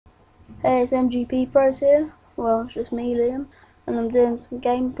Hey, it's MGP Pros here. Well, it's just me, Liam, and I'm doing some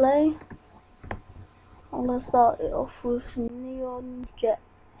gameplay. I'm gonna start it off with some neon jet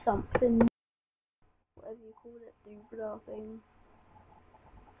something, whatever you call it, doobra thing.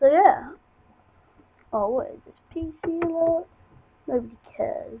 So yeah. Oh, what is this? PC alert? Nobody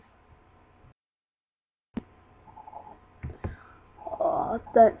cares. Oh, I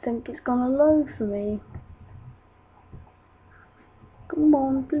don't think it's gonna load for me. Come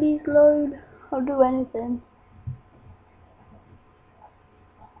on, please load. I'll do anything.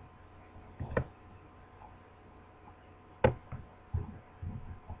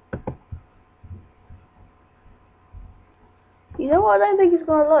 You know what? I don't think it's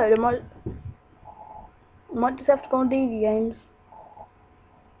gonna load. I might just have to go on DeDe games.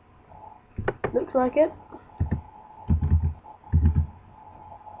 Looks like it.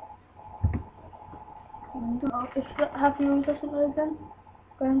 If that happens, doesn't load then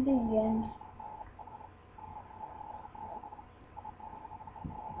go on DeDe games.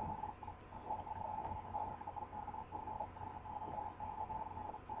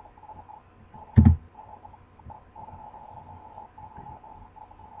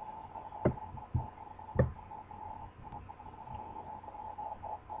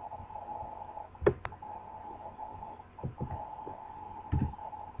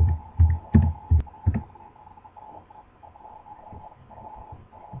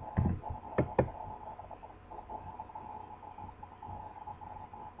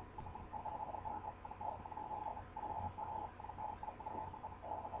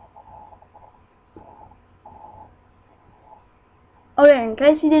 Oh yeah, in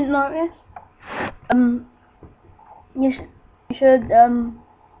case you didn't notice, you should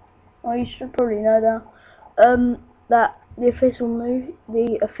well, you should probably know that the official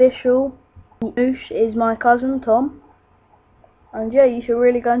moosh is my cousin Tom, and yeah, you should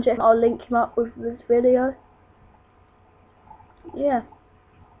really go and check him. I'll link him up with this video. Yeah,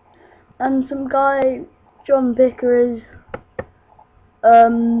 and some guy John Vicker is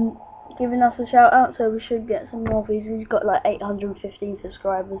giving us a shout out, so we should get some more views. He's got like 815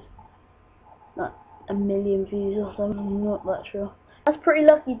 subscribers, like a million views or something. I'm not that sure. That's pretty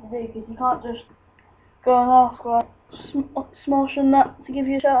lucky to do, because you can't just go and ask like Smosh and that to give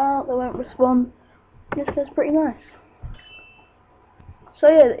you a shout out. They won't respond. Yes, that's pretty nice. So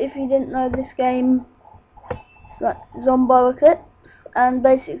yeah, if you didn't know, this game is like Zomboaclypse, and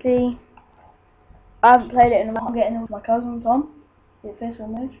basically I haven't played it in a while. I'm getting it with my cousin Tom, the official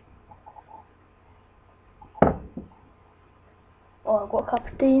moosh. Oh, I've got a cup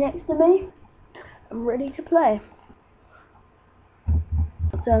of tea next to me. I'm ready to play.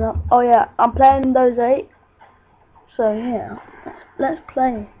 Turn up. Oh yeah, I'm playing those 8. So yeah, let's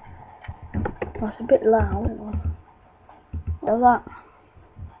play. That's a bit loud. Look at that.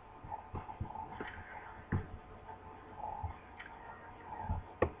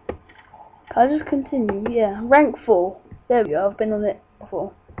 I'll just continue. Yeah, rank 4. There we go. I've been on it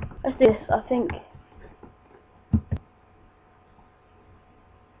before. Let's do this. I think.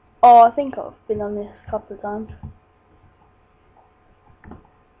 Oh, I think I've been on this a couple of times.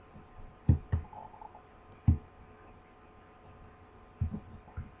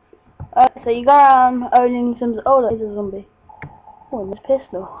 So you go around owning some. Oh, there's a zombie. Oh, and this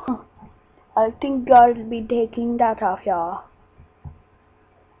pistol. I think I'll be taking that off, y'all.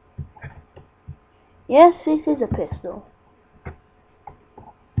 Yes, this is a pistol.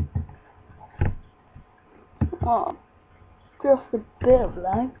 Oh, just a bit of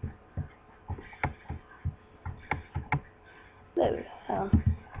lag. There we go.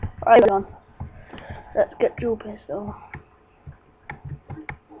 Right on. Let's get dual pistol.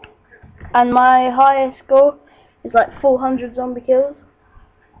 And my highest score is like 400 zombie kills.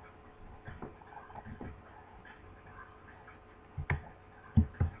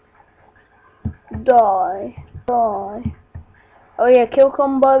 Die. Oh yeah, kill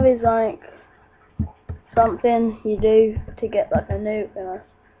combo is like something you do to get like a nuke and a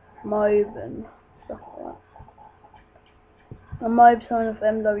mob and stuff like that. A mob's sign of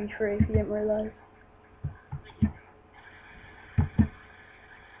MW3 if you didn't realise.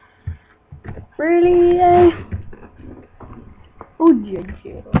 Really? Oh, yeah.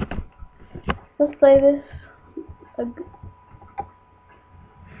 Let's play this. Let's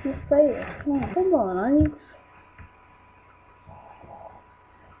play this. Come on, I need.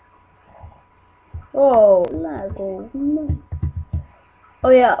 Oh, lag. Oh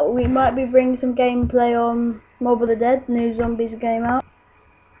yeah, we might be bringing some gameplay on Mob of the Dead, new zombies game out.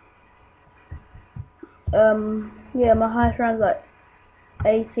 Yeah, my highest round's like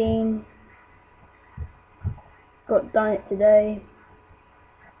 18. Got done it today.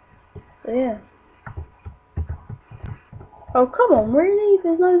 So yeah. Oh come on, really?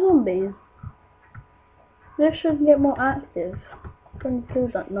 There's no zombies. This should get more active. I've only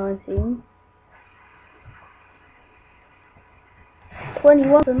killed like 19.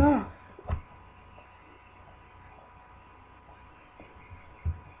 21's enough.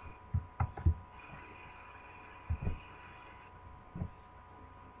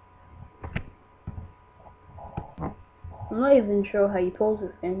 I'm not even sure how you pause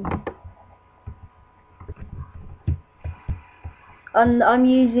this game. And I'm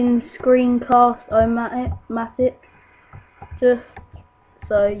using screencast-o-matic just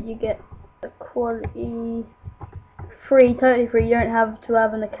so you get the quality free, totally free. You don't have to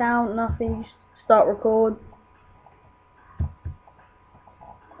have an account, nothing. You just start record.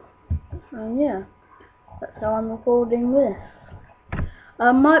 And yeah, that's how I'm recording this.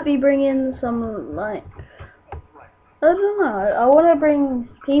 I might be bringing some, like, I don't know, I want to bring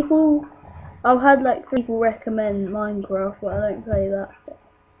people. I've had like people recommend Minecraft, but I don't play that.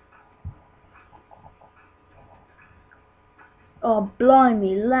 Oh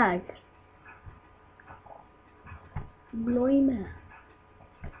blimey, lag. Blimey.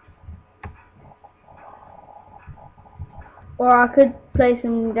 Or I could play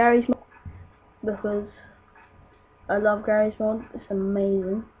some Garry's Mod because I love Garry's Mod. It's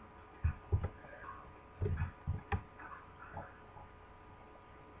amazing.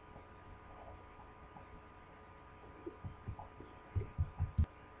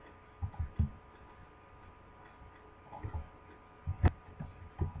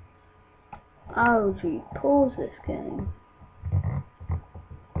 Oh gee, pause this game.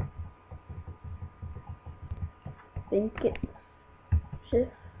 Think it's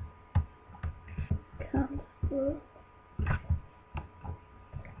shift cancel.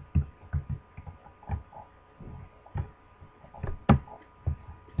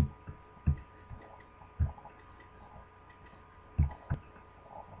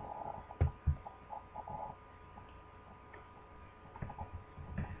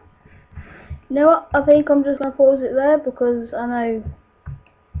 You know what? I think I'm just gonna pause it there because I know it's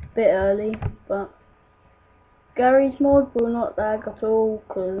a bit early, but Garry's Mod will not lag at all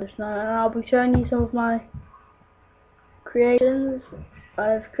because I'll be showing you some of my creations.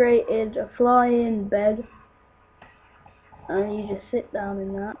 I've created a fly-in bed and you just sit down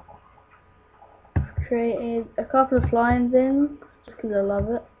in that. I've created a couple of flying things just because I love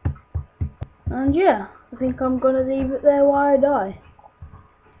it. And yeah, I think I'm gonna leave it there while I die.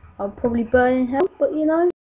 I'll probably burn in hell, but you know.